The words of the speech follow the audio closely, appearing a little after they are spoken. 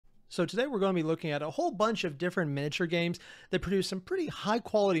So today we're going to be looking at a whole bunch of different miniature games that produce some pretty high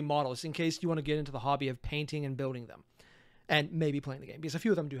quality models in case you want to get into the hobby of painting and building them. And maybe playing the game, because a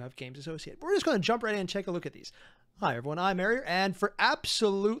few of them do have games associated. But we're just going to jump right in and take a look at these. Hi everyone, I'm Airier, and for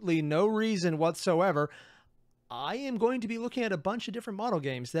absolutely no reason whatsoever, I am going to be looking at a bunch of different model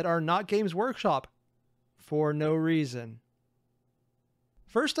games that are not Games Workshop for no reason.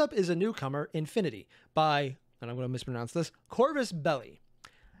 First up is a newcomer, Infinity, by, and I'm going to mispronounce this, Corvus Belli.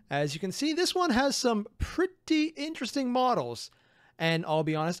 As you can see, this one has some pretty interesting models. And I'll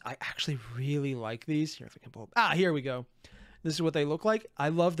be honest, I actually really like these. Here, if I can pull up. Here we go. This is what they look like. I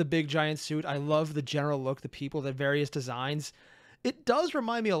love the big giant suit. I love the general look, the people, the various designs. It does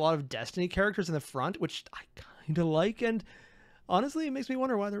remind me a lot of Destiny characters in the front, which I kind of like. And honestly, it makes me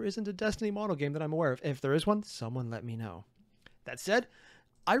wonder why there isn't a Destiny model game that I'm aware of. If there is one, someone let me know. That said,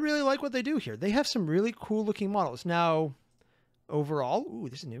 I really like what they do here. They have some really cool looking models. Now, overall, ooh,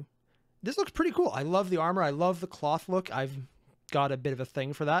 this is new. This looks pretty cool. I love the armor. I love the cloth look. I've got a bit of a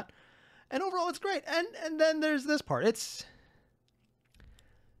thing for that. And overall, it's great. And then there's this part. It's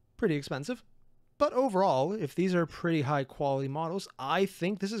pretty expensive. But overall, if these are pretty high quality models, I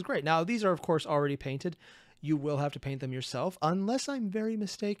think this is great. Now, these are, of course, already painted. You will have to paint them yourself, unless I'm very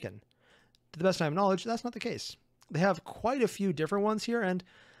mistaken. To the best of my knowledge, that's not the case. They have quite a few different ones here, and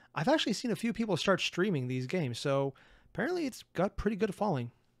I've actually seen a few people start streaming these games, so apparently it's got pretty good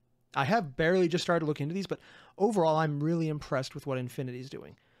following. I have barely just started looking into these, but overall, I'm really impressed with what Infinity's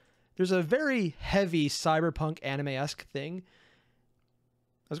doing. There's a very heavy cyberpunk anime-esque thing.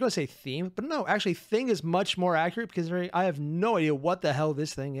 I was going to say theme, but no, actually thing is much more accurate because I have no idea what the hell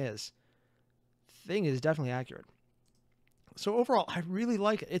this thing is. Thing is definitely accurate. So overall, I really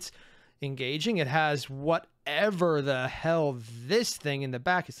like it. It's engaging. It has whatever the hell this thing in the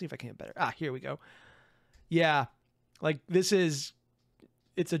back. Let's see if I can get better. Here we go. Yeah, like this is...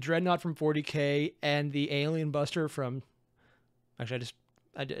 It's a Dreadnought from 40K and the Alien Buster from... Actually,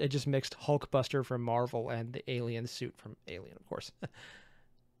 I just mixed Hulk Buster from Marvel and the Alien suit from Alien, of course.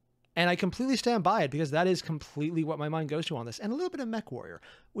 And I completely stand by it because that is completely what my mind goes to on this. And a little bit of Mech Warrior,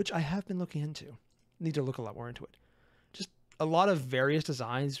 which I have been looking into. Need to look a lot more into it. Just a lot of various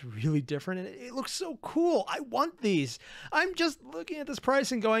designs, really different, and it looks so cool. I want these. I'm just looking at this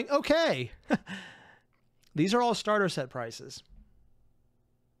price and going, okay. These are all starter set prices.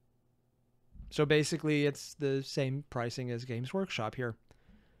 So basically, it's the same pricing as Games Workshop here.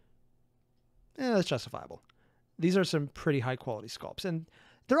 That's justifiable. These are some pretty high-quality sculpts, and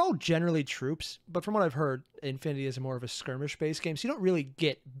they're all generally troops, but from what I've heard, Infinity is more of a skirmish-based game, so you don't really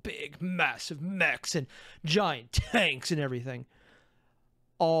get big, massive mechs and giant tanks and everything.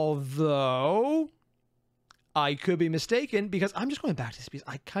 Although, I could be mistaken, because I'm just going back to this because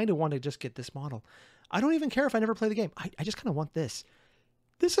I kind of want to just get this model. I don't even care if I never play the game. I just kind of want this.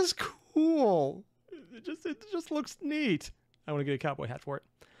 This is cool. It just looks neat. I want to get a cowboy hat for it.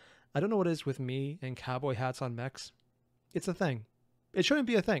 I don't know what it is with me and cowboy hats on mechs. It's a thing. It shouldn't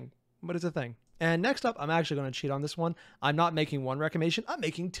be a thing, but it's a thing. And next up, I'm actually going to cheat on this one. I'm not making one recommendation. I'm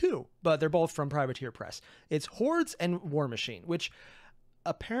making two, but they're both from Privateer Press. It's Hordes and War Machine, which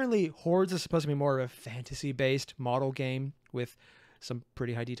apparently Hordes is supposed to be more of a fantasy-based model game with some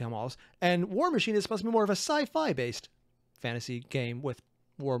pretty high detail models. And War Machine is supposed to be more of a sci-fi based fantasy game with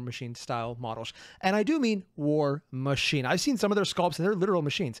War Machine style models. And I do mean War Machine. I've seen some of their sculpts and they're literal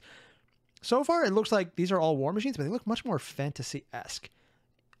machines. So far, it looks like these are all War Machines, but they look much more fantasy-esque.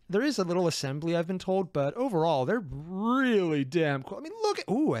 There is a little assembly, I've been told, but overall, they're really damn cool. I mean, look at...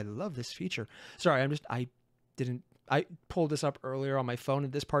 Ooh, I love this feature. Sorry, I pulled this up earlier on my phone,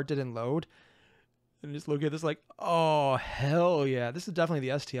 and this part didn't load. And just look at this like, oh, hell yeah. This is definitely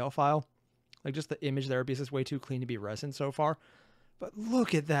the STL file. Like, just the image there, because it's way too clean to be resin so far. But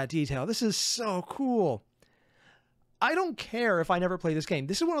look at that detail. This is so cool. I don't care if I never play this game.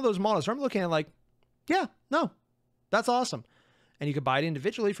 This is one of those models where I'm looking at like, yeah, no, that's awesome. And you could buy it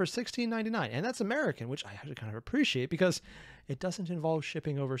individually for $16.99. And that's American, which I actually kind of appreciate because it doesn't involve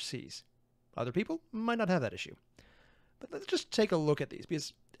shipping overseas. Other people might not have that issue. But let's just take a look at these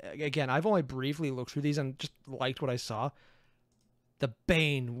because, again, I've only briefly looked through these and just liked what I saw. The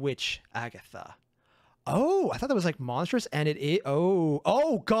Bane Witch Agatha. Oh, I thought that was like monstrous, and it is.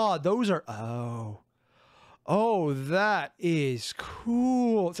 Oh, God, those are. Oh, that is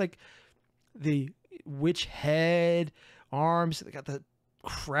cool. It's like the witch head, arms. They got the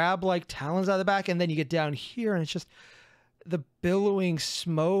crab-like talons out of the back, and then you get down here, and it's just the billowing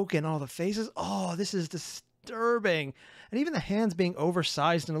smoke and all the faces. Oh, this is disturbing. And even the hands being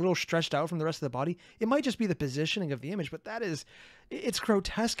oversized and a little stretched out from the rest of the body. It might just be the positioning of the image, but it's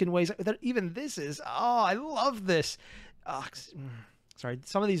grotesque in ways that even this is. Oh, I love this. Sorry,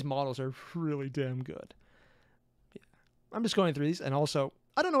 some of these models are really damn good. Yeah. I'm just going through these, and also,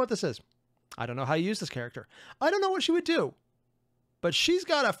 I don't know what this is. I don't know how you use this character. I don't know what she would do. But she's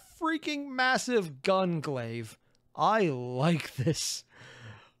got a freaking massive gun glaive. I like this.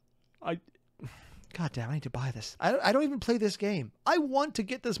 God damn, I need to buy this. I don't even play this game. I want to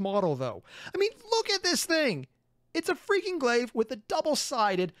get this model, though. I mean, look at this thing. It's a freaking glaive with a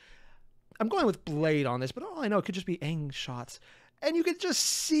double-sided... I'm going with blade on this, but all I know, it could just be Aang shots. And you can just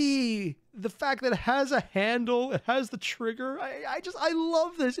see the fact that it has a handle, it has the trigger. I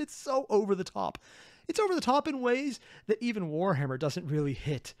love this. It's so over the top. It's over the top in ways that even Warhammer doesn't really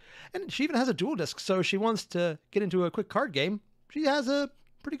hit. And she even has a dual disc, so she wants to get into a quick card game. She has a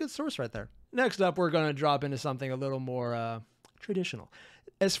pretty good source right there. Next up, we're going to drop into something a little more traditional.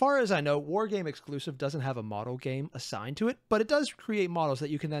 As far as I know, Wargame Exclusive doesn't have a model game assigned to it, but it does create models that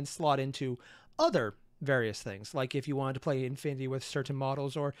you can then slot into other various things, like if you wanted to play Infinity with certain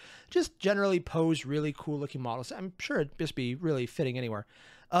models, or just generally pose really cool looking models. I'm sure it'd just be really fitting anywhere.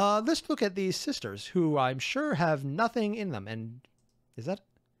 Let's look at these sisters, who I'm sure have nothing in them. And is that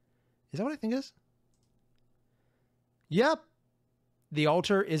what I think it is? Yep. The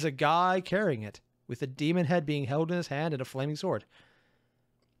altar is a guy carrying it, with a demon head being held in his hand and a flaming sword.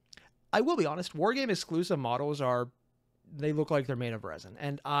 I will be honest, Wargame exclusive models they look like they're made of resin,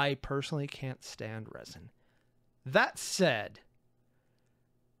 and I personally can't stand resin. That said,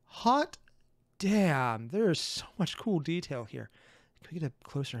 hot damn, there's so much cool detail here. Can we get a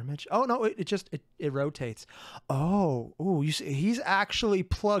closer image? Oh no, it rotates. Oh, you see, he's actually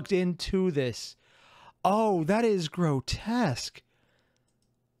plugged into this. Oh, that is grotesque.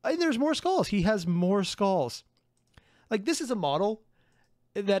 And there's more skulls. He has more skulls. Like, this is a model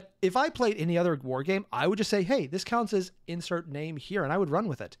that if I played any other war game, I would just say, hey, this counts as insert name here, and I would run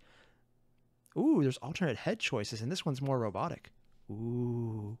with it. Ooh, there's alternate head choices, and this one's more robotic.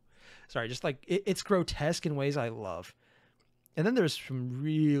 Ooh. Sorry, just like, it's grotesque in ways I love. And then there's some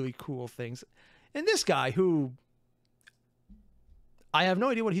really cool things. And this guy, who I have no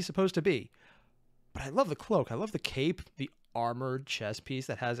idea what he's supposed to be, but I love the cloak. I love the cape, the armored chest piece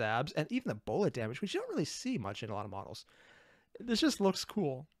that has abs, and even the bullet damage, which you don't really see much in a lot of models. This just looks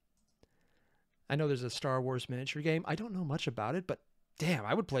cool. I know there's a Star Wars miniature game. I don't know much about it, but damn,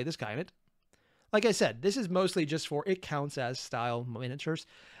 I would play this guy in it. Like I said, this is mostly just for it counts as style miniatures.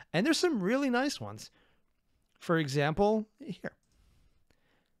 And there's some really nice ones. For example, here.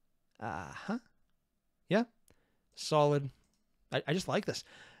 Yeah. Solid. I just like this.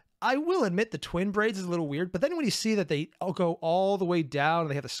 I will admit the twin braids is a little weird, but then when you see that they all go all the way down and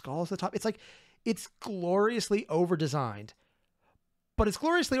they have the skulls at the top, it's like, it's gloriously over-designed. But it's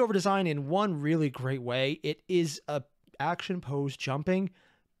gloriously over-designed in one really great way. It is a action pose jumping,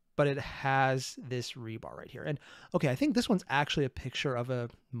 but it has this rebar right here. And okay, I think this one's actually a picture of a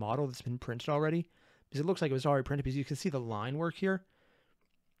model that's been printed already, because it looks like it was already printed, because you can see the line work here.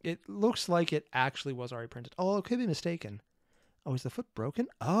 It looks like it actually was already printed. Oh, it could be mistaken. Oh, is the foot broken?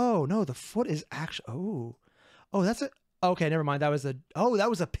 Oh, no, the foot is actually... Oh, that's a... Okay, never mind. That was a... Oh,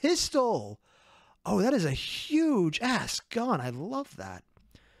 that was a pistol! Oh, that is a huge ass gun. I love that.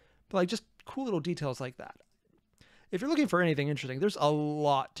 But like, just cool little details like that. If you're looking for anything interesting, there's a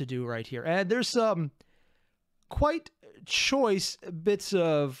lot to do right here. And there's some quite choice bits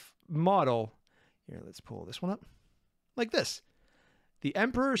of model. Here, let's pull this one up. Like this. The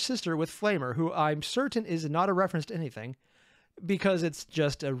Emperor's sister with Flamer, who I'm certain is not a reference to anything, because it's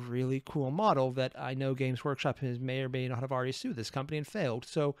just a really cool model that I know Games Workshop may or may not have already sued this company and failed.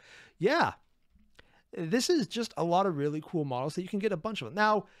 So, yeah. This is just a lot of really cool models that you can get a bunch of them.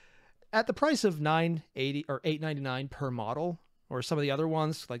 Now, at the price of $9.80 or $8.99 per model, or some of the other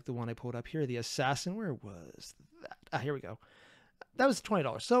ones, like the one I pulled up here, the Assassin, where was that? Here we go. That was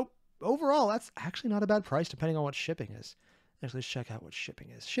 $20. So overall, that's actually not a bad price, depending on what shipping is. Actually, let's check out what shipping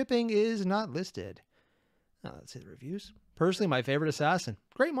is. Shipping is not listed. Let's see the reviews. Personally, my favorite Assassin.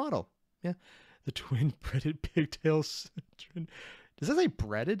 Great model. Yeah. The twin breaded pigtails. Does that say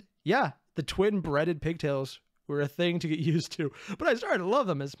breaded? Yeah. The twin breaded pigtails were a thing to get used to, but I started to love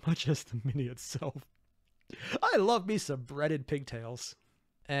them as much as the mini itself. I love me some breaded pigtails.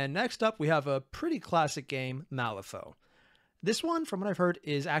 And next up, we have a pretty classic game, Malifaux. This one, from what I've heard,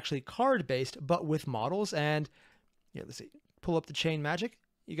 is actually card-based, but with models. And yeah, let's see. Pull up the chain magic.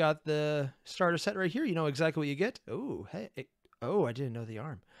 You got the starter set right here. You know exactly what you get. Oh, hey. Oh, I didn't know the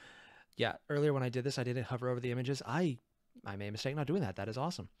arm. Yeah, earlier when I did this, I didn't hover over the images. I made a mistake not doing that. That is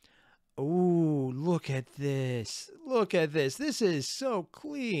awesome. Oh, look at this. Look at this. This is so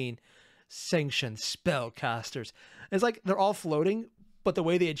clean. Sanctioned spellcasters. It's like they're all floating, but the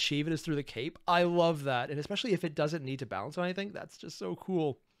way they achieve it is through the cape. I love that. And especially if it doesn't need to balance on anything, that's just so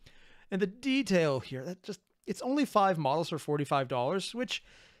cool. And the detail here, it's only 5 models for $45, which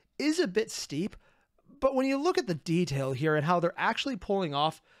is a bit steep. But when you look at the detail here and how they're actually pulling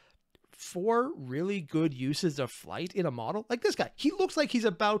off 4 really good uses of flight in a model, like this guy, he looks like he's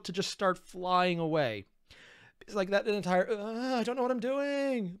about to just start flying away. It's like that entire, I don't know what I'm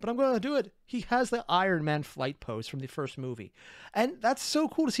doing, but I'm going to do it. He has the Iron Man flight pose from the first movie. And that's so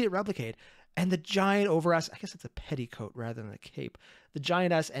cool to see it replicated. And the giant over-ass, I guess it's a petticoat rather than a cape. The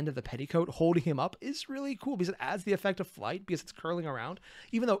giant-ass end of the petticoat holding him up is really cool because it adds the effect of flight because it's curling around,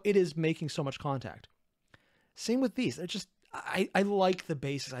 even though it is making so much contact. Same with these. They're just, I like the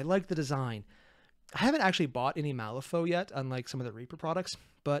bases. I like the design. I haven't actually bought any Malifaux yet, unlike some of the Reaper products,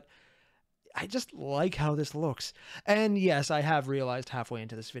 but I just like how this looks. And yes, I have realized halfway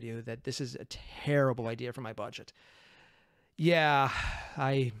into this video that this is a terrible idea for my budget. Yeah,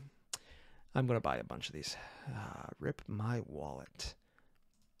 I'm going to buy a bunch of these. Rip my wallet.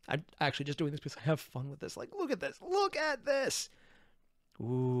 I'm actually just doing this because I have fun with this. Like, look at this. Look at this.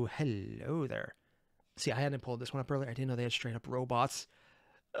 Ooh, hello there. See, I hadn't pulled this one up earlier. I didn't know they had straight up robots.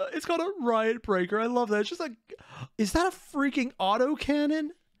 It's got a riot breaker. I love that. It's just like, is that a freaking autocannon?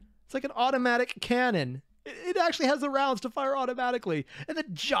 It's like an automatic cannon. It actually has the rounds to fire automatically. And the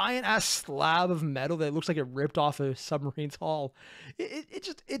giant ass slab of metal that looks like it ripped off a submarine's hull.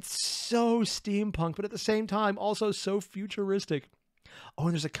 It's so steampunk, but at the same time, also so futuristic. Oh,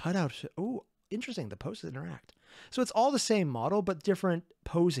 and there's a cutout. Oh, interesting. The poses interact. So it's all the same model, but different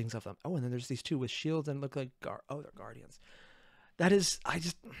posings of them. Oh, and then there's these 2 with shields and look like, they're guardians. That is,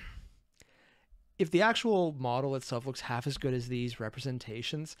 if the actual model itself looks half as good as these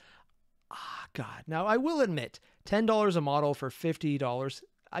representations, God. Now, I will admit, $10 a model for $50.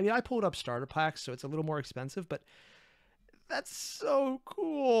 I mean, I pulled up starter packs, so it's a little more expensive, but that's so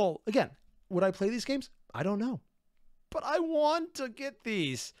cool. Again, would I play these games? I don't know. But I want to get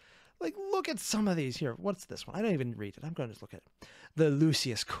these. Like, look at some of these here. What's this one? I don't even read it. I'm going to just look at it. The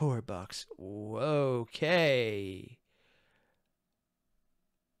Lucius Core Box. Okay.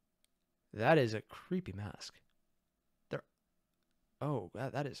 That is a creepy mask. Oh,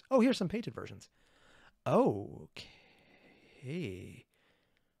 that is... Oh, here's some painted versions. Oh, okay.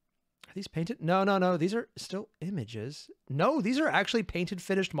 Are these painted? No. These are still images. No, these are actually painted,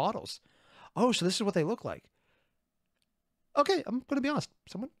 finished models. Oh, so this is what they look like. Okay, I'm going to be honest.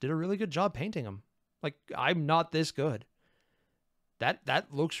 Someone did a really good job painting them. Like, I'm not this good. That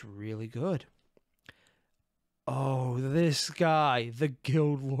looks really good. Oh, this guy. The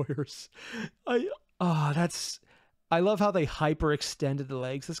guild lawyers. I love how they hyperextended the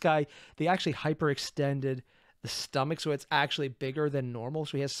legs. This guy, they actually hyperextended the stomach so it's actually bigger than normal,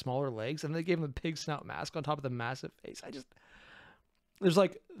 so he has smaller legs, and they gave him a pig snout mask on top of the massive face. There's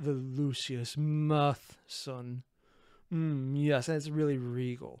like the Lucius Muth son. Yes, and it's really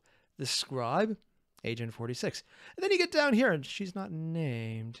regal. The scribe, Agent 46. And then you get down here, and she's not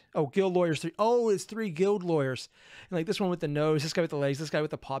named. Oh, guild lawyers 3. Oh, it's 3 guild lawyers. And like this one with the nose, this guy with the legs, this guy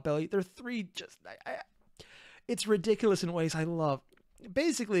with the pot belly. They're 3 just... It's ridiculous in ways I love.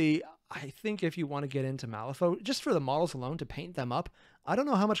 Basically, I think if you want to get into Malifaux, just for the models alone, to paint them up, I don't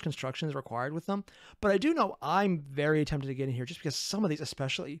know how much construction is required with them, but I do know I'm very tempted to get in here just because some of these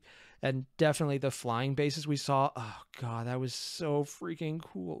especially, and definitely the flying bases we saw, oh God, that was so freaking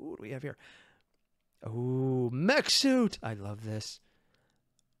cool. What do we have here? Ooh, mech suit. I love this.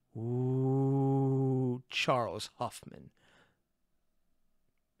 Ooh, Charles Huffman.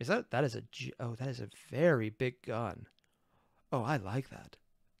 Is that is a very big gun. Oh, I like that.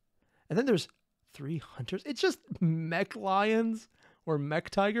 And then there's 3 hunters. It's just mech lions or mech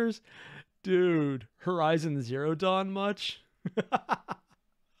tigers. Dude, Horizon Zero Dawn much?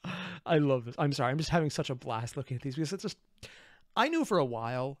 I love this. I'm sorry. I'm just having such a blast looking at these because it's just, I knew for a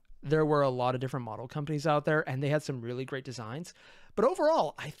while there were a lot of different model companies out there and they had some really great designs. But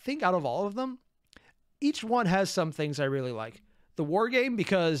overall, I think out of all of them, each one has some things I really like. The war game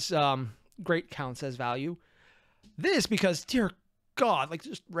because great counts as value. This because, dear God, like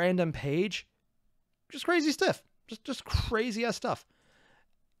just random page, just crazy stuff, just crazy ass stuff.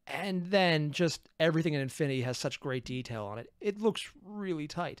 And then just everything in Infinity has such great detail on it. It looks really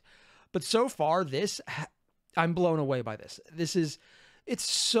tight. But so far, I'm blown away by this.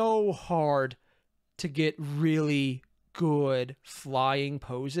 It's so hard to get really good flying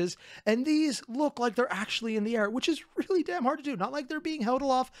poses, and these look like they're actually in the air, which is really damn hard to do. Not like they're being held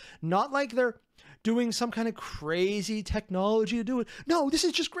aloft, not like they're doing some kind of crazy technology to do it. No, this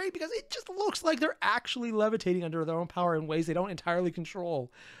is just great because it just looks like they're actually levitating under their own power in ways they don't entirely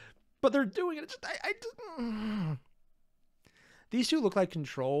control, but they're doing it. These two look like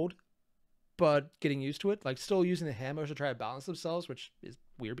controlled, but getting used to it, like still using the hand motion to try to balance themselves, which is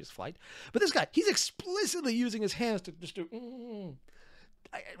weird because flight. But this guy, he's explicitly using his hands to just do.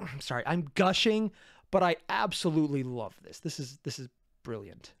 I'm sorry, I'm gushing, but I absolutely love this. This is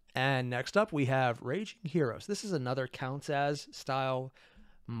brilliant. And next up, we have Raging Heroes. This is another counts as style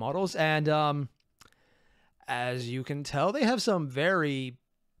models, and as you can tell, they have some very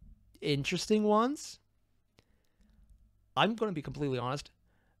interesting ones. I'm going to be completely honest.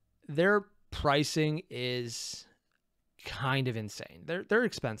 Their pricing is kind of insane. They're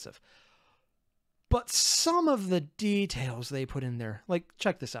expensive. But some of the details they put in there, like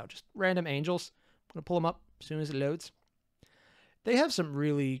check this out, just random angels. I'm going to pull them up as soon as it loads. They have some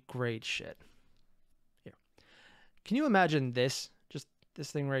really great shit. Here. Can you imagine this? Just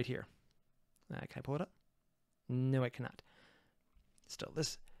this thing right here. Can I pull it up? No, I cannot. Still,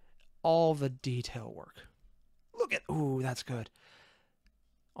 this, all the detail work. Look at, ooh, that's good.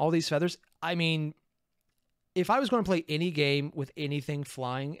 All these feathers. I mean, if I was going to play any game with anything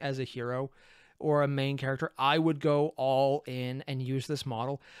flying as a hero or a main character, I would go all in and use this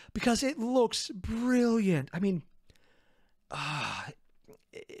model because it looks brilliant. I mean,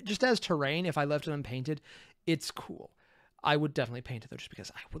 just as terrain, if I left it unpainted, it's cool. I would definitely paint it though, just because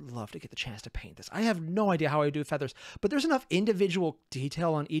I would love to get the chance to paint this. I have no idea how I do feathers, but there's enough individual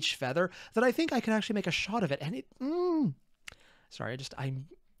detail on each feather that I think I could actually make a shot of it. And it, sorry,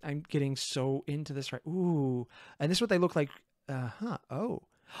 I'm getting so into this right. Ooh, and this is what they look like.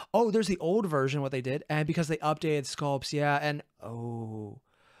 Oh, there's the old version, what they did. And because they updated sculpts. Yeah. And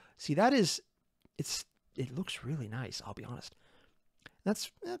see, that is, it looks really nice. I'll be honest.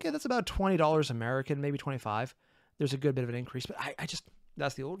 That's okay. That's about $20 American, maybe 25. There's a good bit of an increase, but I just,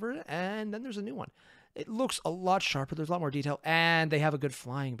 that's the old version. And then there's a new one. It looks a lot sharper. There's a lot more detail, and they have a good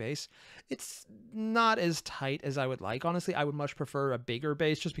flying base. It's not as tight as I would like. Honestly, I would much prefer a bigger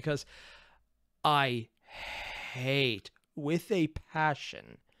base just because I hate, with a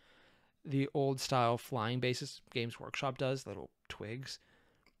passion, the old style flying bases Games Workshop does, little twigs.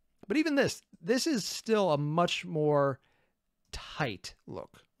 But even this is still a much more tight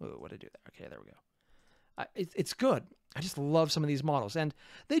look. Oh, what did I do there? Okay, there we go. It's good. I just love some of these models, and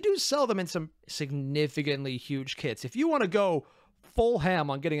they do sell them in some significantly huge kits. If you want to go full ham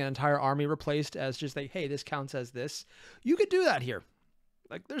on getting an entire army replaced as just like, hey, this counts as this, you could do that here.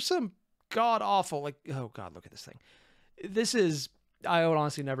 Like, there's some god awful, like, oh god, look at this thing. This is, I would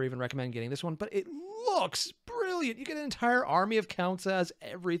honestly never even recommend getting this one, but it looks brilliant. You get an entire army of counts as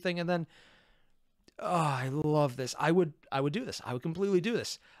everything, and then, oh, I love this. I would do this. I would completely do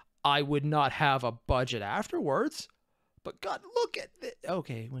this. I would not have a budget afterwards, but God, look at it.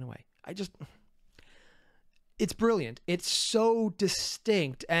 Okay, it went away. It's brilliant. It's so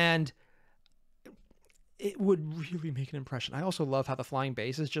distinct, and it would really make an impression. I also love how the flying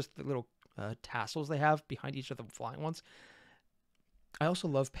base is just the little tassels they have behind each of the flying ones. I also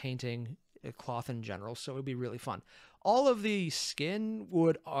love painting cloth in general, so it would be really fun. All of the skin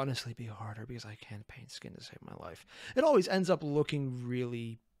would honestly be harder because I can't paint skin to save my life. It always ends up looking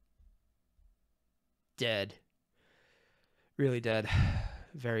really dead. Really dead.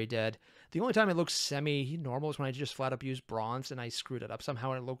 Very dead. The only time it looks semi-normal is when I just flat up used bronze and I screwed it up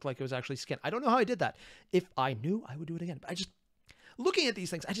somehow and it looked like it was actually skin. I don't know how I did that. If I knew, I would do it again. But looking at these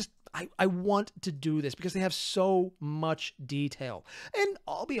things, I want to do this because they have so much detail. And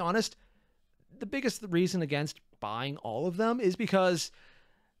I'll be honest, the biggest reason against buying all of them is because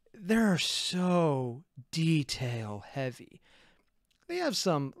they're so detail heavy. They have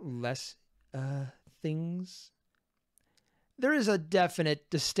some less things. There is a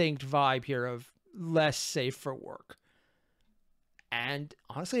definite, distinct vibe here of less safe for work. And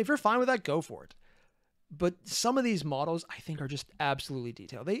honestly, if you're fine with that, go for it. But some of these models, I think, are just absolutely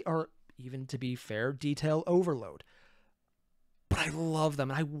detailed. They are, even to be fair, detail overload. But I love them,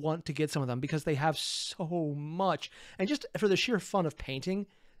 and I want to get some of them because they have so much. And just for the sheer fun of painting,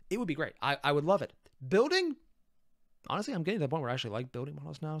 it would be great. I would love it. Building, honestly, I'm getting to the point where I actually like building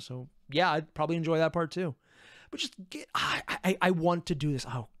models now. So yeah, I'd probably enjoy that part too. But just I want to do this.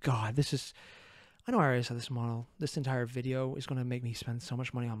 Oh God, this is, I know I already said this model, this entire video is going to make me spend so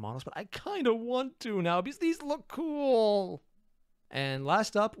much money on models, but I kind of want to now because these look cool. And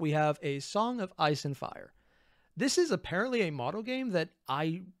last up, we have A Song of Ice and Fire. This is apparently a model game that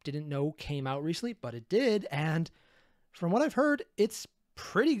I didn't know came out recently, but it did. And from what I've heard, it's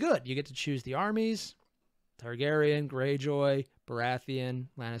pretty good. You get to choose the armies: Targaryen, Greyjoy, Baratheon,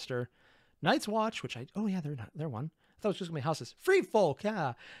 Lannister, Night's Watch, which oh yeah, they're one. I thought it was just gonna be houses. Free Folk,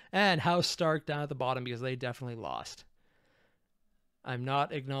 yeah. And House Stark down at the bottom because they definitely lost. I'm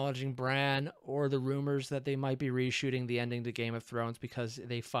not acknowledging Bran or the rumors that they might be reshooting the ending to Game of Thrones because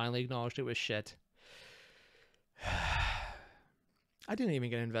they finally acknowledged it was shit. I didn't even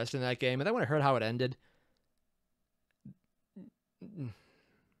get invested in that game, and then when I heard how it ended,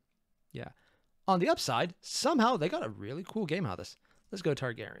 yeah. On the upside, somehow they got a really cool game out of this. Let's go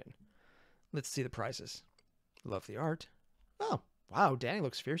Targaryen. Let's see the prices. Love the art. Oh, wow, Danny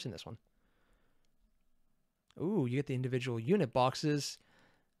looks fierce in this one. Ooh, you get the individual unit boxes.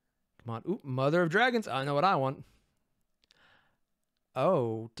 Come on. Ooh, Mother of Dragons. I know what I want.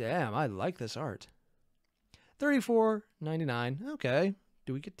 Oh, damn, I like this art. $34.99. Okay.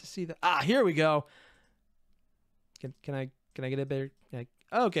 Do we get to see the... Ah, here we go. Can I get a better...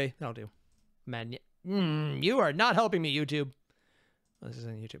 Okay, that'll do. Man, you are not helping me, YouTube. Well, this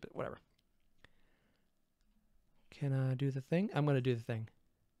isn't YouTube, but whatever. Can I do the thing? I'm going to do the thing.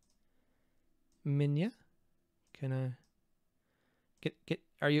 Minya? Can I... Get...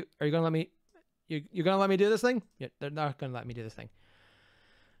 Are you going to let me... You're going to let me do this thing? Yeah, they're not going to let me do this thing.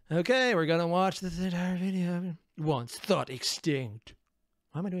 Okay, we're going to watch this entire video. Once thought extinct.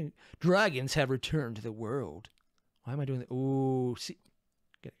 Why am I doing... Dragons have returned to the world. Why am I doing that? Ooh, see...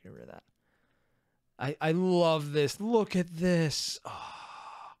 Get rid of that. I love this. Look at this.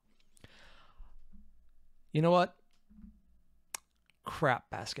 Oh. You know what? Crap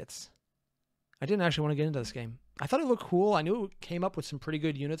baskets. I didn't actually want to get into this game. I thought it looked cool. I knew it came up with some pretty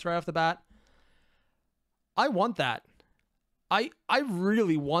good units right off the bat. I want that. I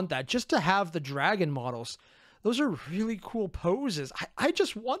really want that. Just to have the dragon models. Those are really cool poses. I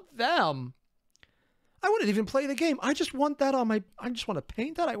just want them. I wouldn't even play the game. I just want that on my... I just want to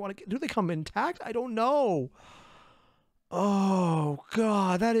paint that. I want to... Do they come intact? I don't know. Oh,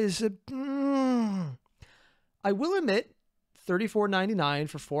 God. That is... I will admit, $34.99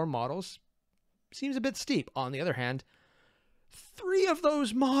 for 4 models seems a bit steep. On the other hand, 3 of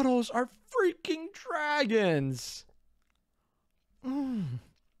those models are freaking dragons.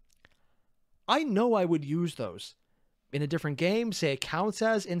 I know I would use those. In a different game, say it counts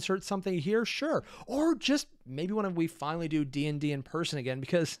as, insert something here, sure. Or just maybe when we finally do D&D in person again,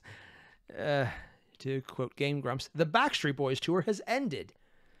 because, to quote Game Grumps, the Backstreet Boys tour has ended.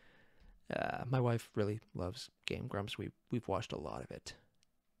 My wife really loves Game Grumps. We've watched a lot of it.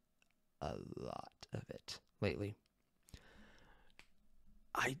 A lot of it lately.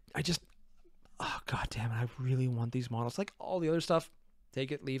 I just, oh, God damn it, I really want these models. Like all the other stuff,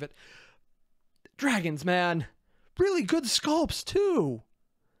 take it, leave it. Dragons, man. Really good sculpts, too.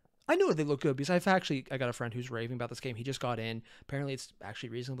 I knew they look good because I got a friend who's raving about this game. He just got in. Apparently, it's actually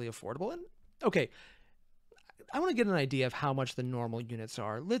reasonably affordable. And, okay, I want to get an idea of how much the normal units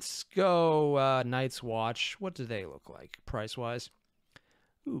are. Let's go Night's Watch. What do they look like, price-wise?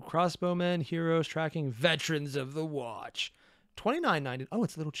 Ooh, crossbowmen, heroes, tracking, veterans of the watch. $29.90. Oh,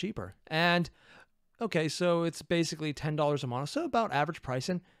 it's a little cheaper. And, okay, so it's basically $10 a model. So about average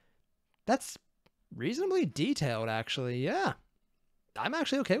pricing. That's reasonably detailed, actually. Yeah. I'm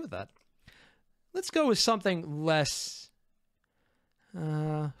actually okay with that. Let's go with something less...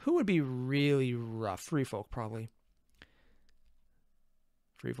 who would be really rough? Free folk, probably.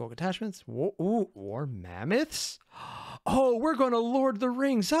 Free folk attachments. Ooh, war mammoths? Oh, we're going to Lord the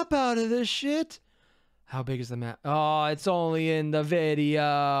Rings up out of this shit. How big is the map? Oh, it's only in the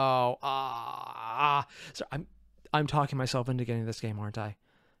video. So I'm talking myself into getting this game, aren't I?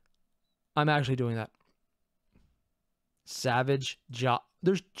 I'm actually doing that. Savage.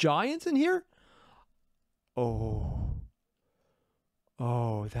 There's giants in here? Oh.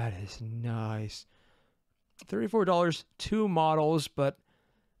 Oh, that is nice. $34, 2 models, but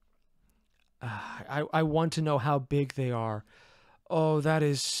I want to know how big they are. Oh, that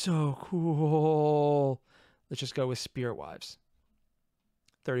is so cool. Let's just go with Spirit Wives.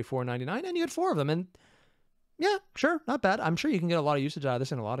 $34.99, and you get 4 of them. And yeah, sure, not bad. I'm sure you can get a lot of usage out of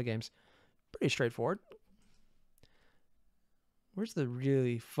this in a lot of games. Pretty straightforward. Where's the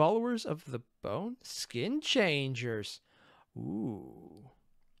really followers of the bone? Skin changers. Ooh.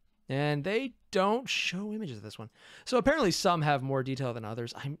 And they don't show images of this one. So apparently some have more detail than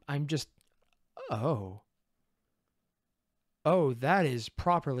others. I'm just... Oh. Oh, that is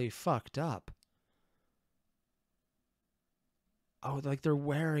properly fucked up. Oh, like they're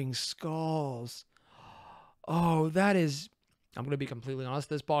wearing skulls. Oh, that is... I'm going to be completely honest.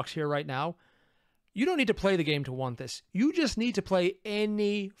 This box here right now, you don't need to play the game to want this. You just need to play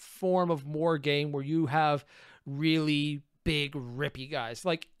any form of war game where you have really big, rippy guys.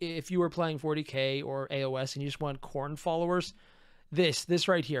 Like if you were playing 40K or AOS and you just want corn followers, this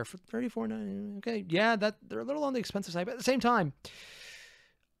right here for $34.99. Okay, yeah, they're a little on the expensive side, but at the same time,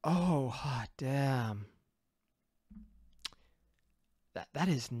 oh, hot damn. That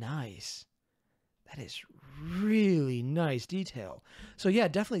is nice. That is really nice detail. So yeah,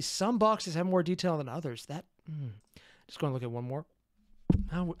 definitely some boxes have more detail than others. Just going to look at one more.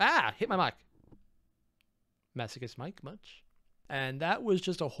 Hit my mic. Masochist mic much? And that was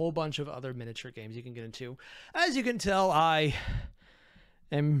just a whole bunch of other miniature games you can get into. As you can tell, I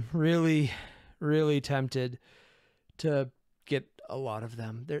am really, really tempted to get a lot of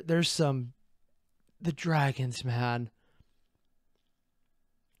them. There's some... The dragons, man.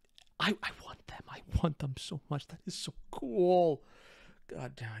 I want them. I want them so much. That is so cool.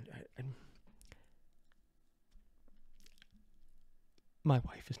 God damn it. My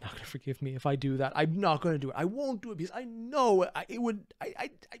wife is not going to forgive me if I do that. I'm not going to do it. I won't do it because I know it would. I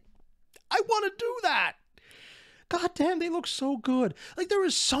want to do that. God damn, they look so good. Like, there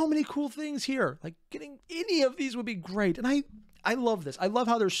are so many cool things here. Like, getting any of these would be great. And I love this. I love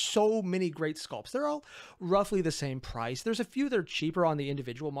how there's so many great sculpts. They're all roughly the same price. There's a few that are cheaper on the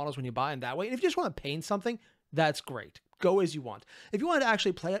individual models when you buy them that way. And if you just want to paint something, that's great. Go as you want. If you want to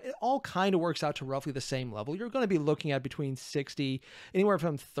actually play it, it all kind of works out to roughly the same level. You're going to be looking at between 60, anywhere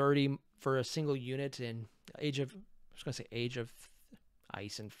from 30 for a single unit in Age of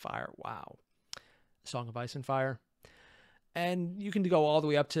Ice and Fire. Wow. Song of Ice and Fire. And you can go all the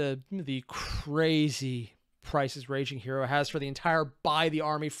way up to the crazy prices Raging Hero has for the entire buy the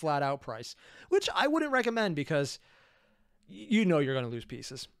army flat out price, which I wouldn't recommend because you know you're going to lose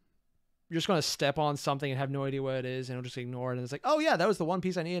pieces. You're just going to step on something and have no idea what it is, and it'll just ignore it. And it's like, oh yeah, that was the one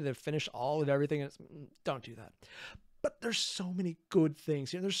piece I needed to finish all of everything. And don't do that. But there's so many good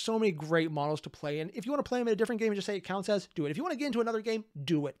things. There's so many great models to play. And if you want to play them in a different game and just say it counts as, do it. If you want to get into another game,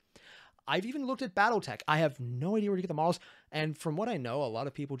 do it. I've even looked at Battletech. I have no idea where to get the models. And from what I know, a lot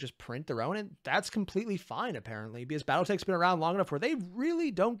of people just print their own, and that's completely fine, apparently, because Battletech's been around long enough where they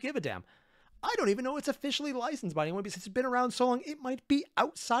really don't give a damn. I don't even know it's officially licensed by anyone because it's been around so long, it might be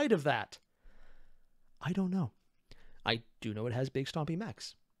outside of that. I don't know. I do know it has big stompy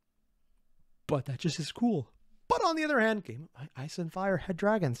mechs. But that just is cool. But on the other hand, Game of Ice and Fire had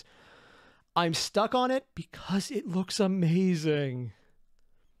dragons. I'm stuck on it because it looks amazing.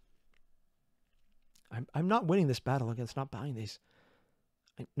 I'm not winning this battle against not buying these.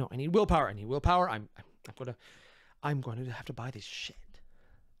 I need willpower. I need willpower. I'm going to have to buy this shit.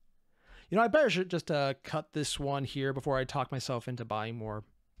 You know, I better should just cut this one here before I talk myself into buying more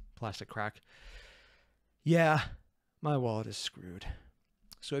plastic crack. Yeah, my wallet is screwed.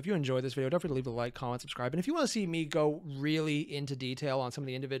 So if you enjoyed this video, don't forget to leave a like, comment, subscribe. And if you want to see me go really into detail on some of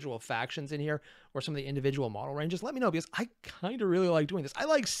the individual factions in here or some of the individual model ranges, let me know because I kind of really like doing this. I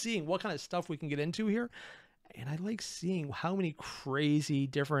like seeing what kind of stuff we can get into here. And I like seeing how many crazy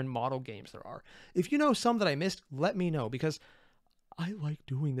different model games there are. If you know some that I missed, let me know because I like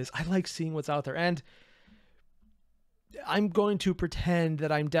doing this. I like seeing what's out there. And I'm going to pretend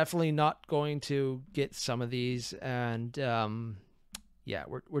that I'm definitely not going to get some of these. And yeah,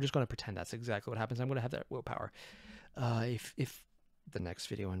 we're just going to pretend that's exactly what happens. I'm going to have that willpower. If the next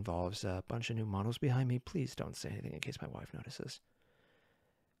video involves a bunch of new models behind me, please don't say anything in case my wife notices.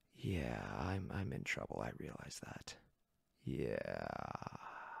 Yeah, I'm in trouble. I realize that. Yeah.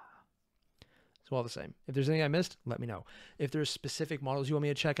 So all the same, if there's anything I missed, let me know. If there's specific models you want me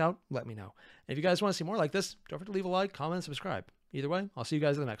to check out, let me know. And if you guys want to see more like this, don't forget to leave a like, comment, and subscribe. Either way, I'll see you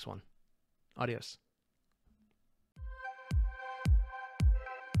guys in the next one. Adios.